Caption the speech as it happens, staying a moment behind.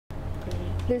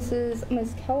This is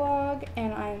Ms. Kellogg,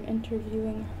 and I'm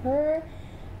interviewing her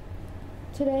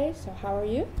today. So how are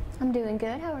you? I'm doing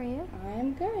good. How are you?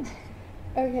 I'm good.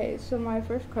 Okay, so my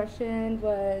first question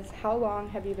was, how long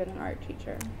have you been an art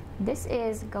teacher? This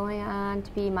is going on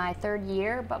to be my 3rd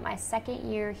year, but my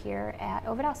 2nd year here at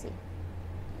Ovid Elsie.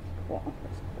 Cool.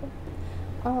 That's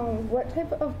cool. What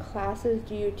type of classes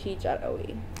do you teach at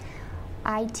OE?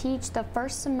 I teach the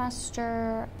first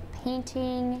semester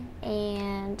painting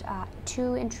and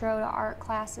 2 intro to art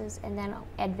classes and then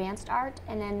advanced art,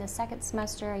 and then the 2nd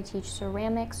semester I teach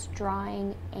ceramics,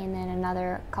 drawing, and then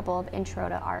another couple of intro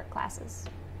to art classes.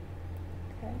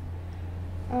 Okay.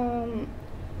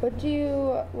 What do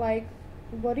you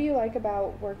like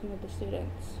about working with the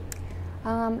students?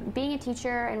 Being a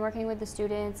teacher and working with the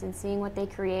students and seeing what they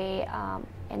create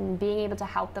and being able to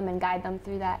help them and guide them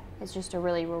through that is just a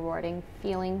really rewarding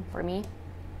feeling for me.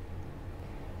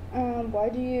 Why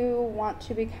do you want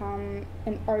to become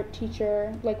an art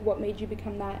teacher? Like, what made you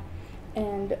become that?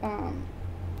 And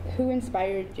who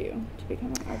inspired you to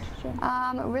become an art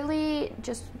teacher? Really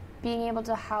just being able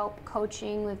to help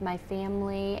coaching with my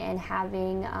family and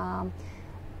having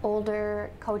older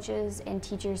coaches and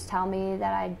teachers tell me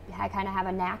that I kind of have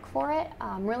a knack for it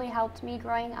really helped me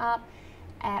growing up.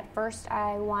 At first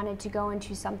I wanted to go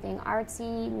into something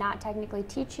artsy, not technically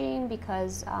teaching,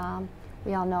 because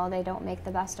we all know they don't make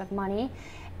the best of money.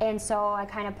 And so I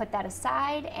kind of put that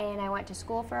aside and I went to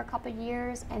school for a couple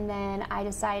years, and then I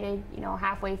decided,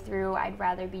 halfway through I'd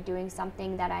rather be doing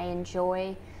something that I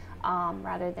enjoy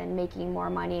rather than making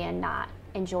more money and not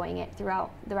enjoying it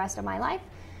throughout the rest of my life.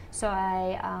 So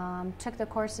I took the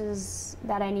courses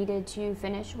that I needed to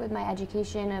finish with my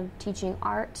education of teaching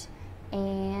art,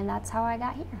 and that's how I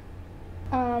got here.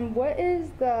 What is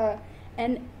the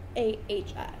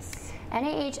NAHS?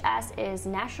 NAHS is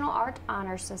National Art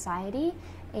Honor Society,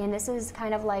 and this is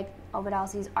kind of like Ovid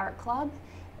Elsie's art club,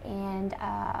 and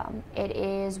it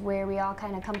is where we all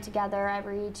kind of come together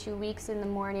every 2 weeks in the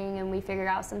morning and we figure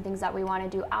out some things that we want to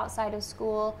do outside of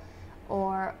school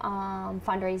or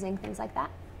fundraising, things like that.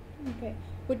 Okay.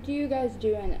 What do you guys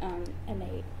do in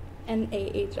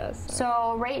NAHS?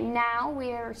 So right now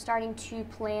we are starting to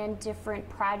plan different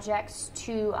projects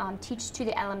to teach to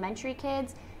the elementary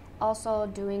kids. Also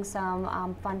doing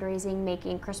some fundraising,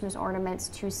 making Christmas ornaments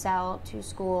to sell to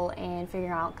school, and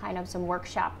figuring out kind of some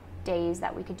workshop days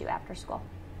that we could do after school.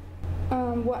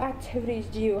 What activities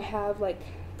do you have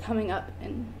coming up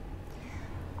in?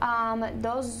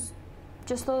 Those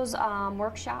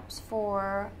workshops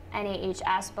for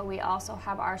NAHS, but we also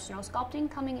have our snow sculpting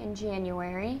coming in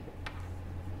January.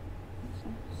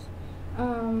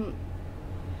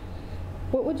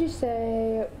 What would you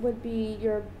say would be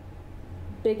your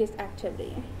biggest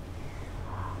activity?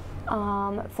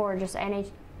 For just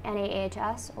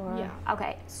NAHS or? Yeah.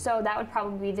 Okay, so that would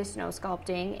probably be the snow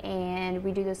sculpting, and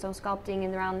we do the snow sculpting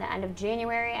in around the end of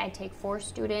January. I take 4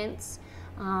 students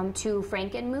to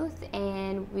Frankenmuth,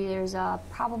 and there's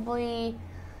probably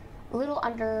a little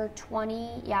under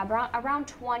 20, around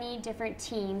 20 different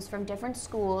teams from different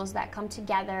schools that come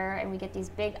together, and we get these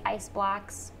big ice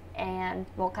blocks and,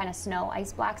 kind of snow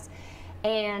ice blocks,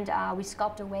 and we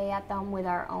sculpt away at them with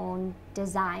our own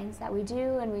designs that we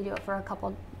do, and we do it for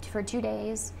 2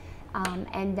 days.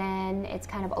 And then it's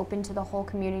kind of open to the whole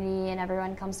community, and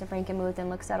everyone comes to Frankenmuth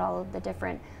and looks at all of the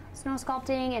different snow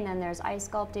sculpting, and then there's ice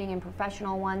sculpting and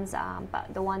professional ones,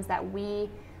 but the ones that we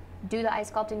do the ice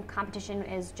sculpting competition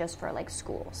is just for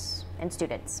schools and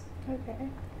students. Okay.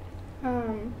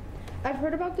 I've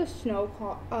heard about the snow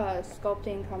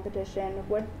sculpting competition.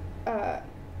 What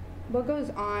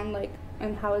goes on,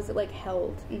 and how is it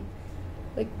held, and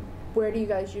where do you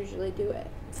guys usually do it?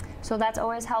 So that's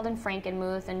always held in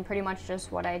Frankenmuth, and pretty much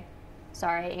just what answered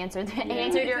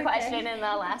your question in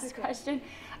the last question.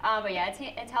 But yeah,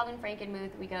 it's held in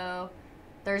Frankenmuth. We go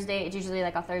Thursday. It's usually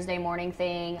a Thursday morning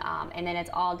thing, and then it's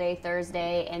all day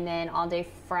Thursday, and then all day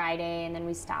Friday, and then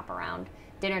we stop around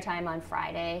dinner time on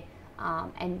Friday,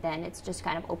 and then it's just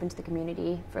kind of open to the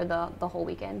community for the whole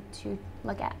weekend to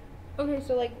look at. Okay,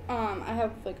 so I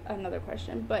have another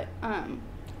question, but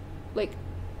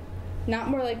not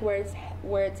more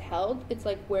where it's held. It's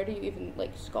where do you even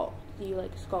sculpt? Do you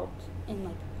sculpt in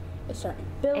a certain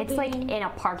building? It's in a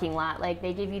parking lot.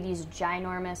 They give you these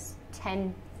ginormous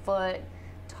 10-foot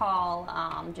tall,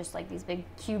 just these big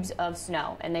cubes of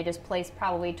snow, and they just place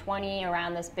probably 20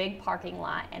 around this big parking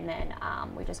lot, and then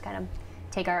we just kind of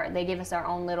they give us our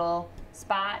own little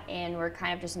spot, and we're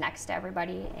kind of just next to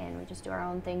everybody, and we just do our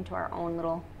own thing to our own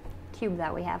little cube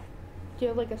that we have. Do you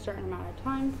have like a certain amount of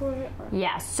time for it? Or?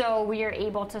 Yeah, so we are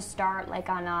able to start like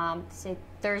on say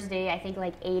Thursday, I think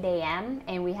like 8 a.m.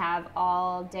 and we have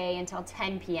all day until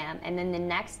 10 p.m. and then the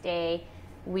next day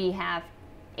we have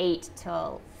 8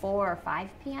 till 4 or 5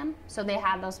 p.m. So they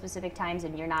have those specific times,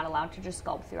 and you're not allowed to just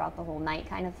sculpt throughout the whole night,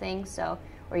 kind of thing. So,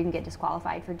 or you can get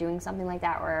disqualified for doing something like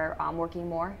that, or working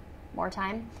more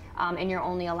time. And you're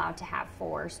only allowed to have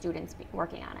 4 students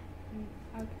working on it.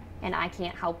 Okay. And I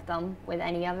can't help them with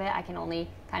any of it. I can only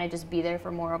kind of just be there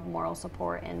for more of moral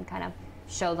support and kind of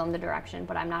show them the direction,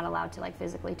 but I'm not allowed to like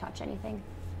physically touch anything.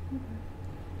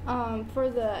 Okay. For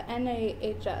the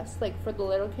NAHS, like for the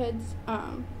little kids,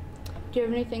 do you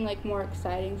have anything like more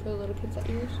exciting for the little kids at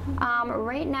yours?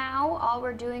 Right now, all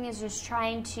we're doing is just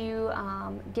trying to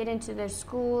get into their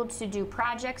school to do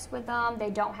projects with them.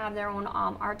 They don't have their own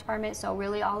art department, so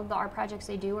really all of the art projects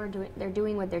they do they're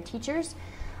doing with their teachers.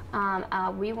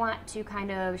 We want to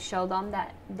kind of show them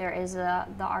that there is the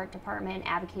art department,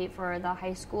 advocate for the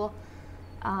high school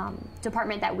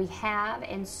department that we have,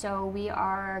 and so we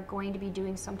are going to be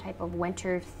doing some type of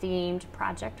winter-themed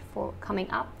project coming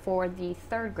up for the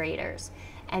 3rd graders,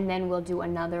 and then we'll do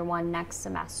another one next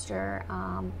semester,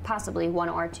 possibly 1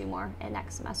 or 2 more in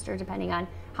next semester, depending on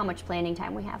how much planning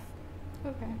time we have.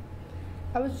 Okay.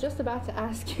 I was just about to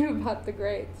ask you about the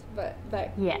grades, but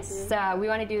that. Yes, we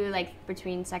want to do like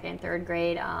between 2nd and 3rd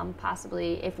grade.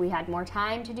 Possibly, if we had more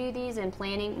time to do these and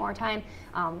planning more time,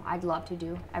 I'd love to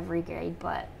do every grade,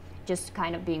 but just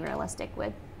kind of being realistic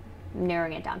with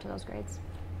narrowing it down to those grades.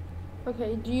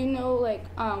 Okay. Do you know like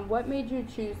what made you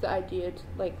choose the idea to,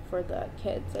 like for the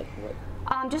kids, like what?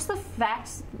 Just the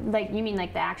facts, like you mean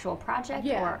like the actual project?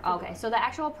 Yeah. Okay, so the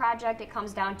actual project, it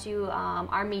comes down to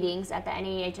our meetings at the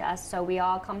NEHS. So we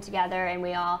all come together and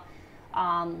we all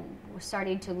we're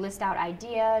starting to list out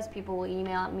ideas. People will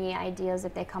email me ideas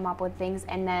if they come up with things.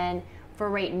 And then for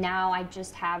right now, I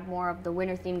just have more of the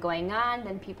winter theme going on.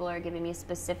 Then people are giving me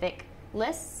specific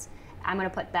lists. I'm going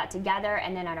to put that together,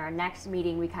 and then at our next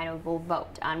meeting, we kind of will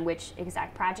vote on which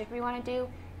exact project we want to do.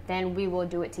 Then we will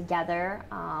do it together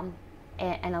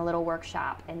in a little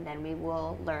workshop, and then we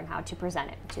will learn how to present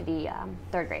it to the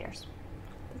 3rd graders.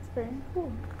 That's very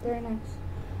cool. Very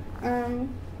nice.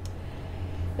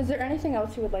 Is there anything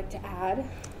else you would like to add?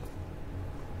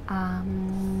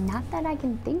 Not that I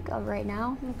can think of right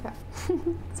now. Okay.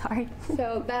 Sorry.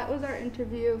 So that was our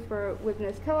interview with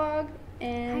Ms. Kellogg.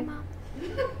 And Hi, Mom.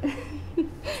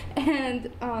 and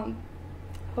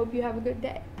hope you have a good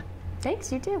day.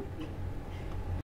 Thanks, you too.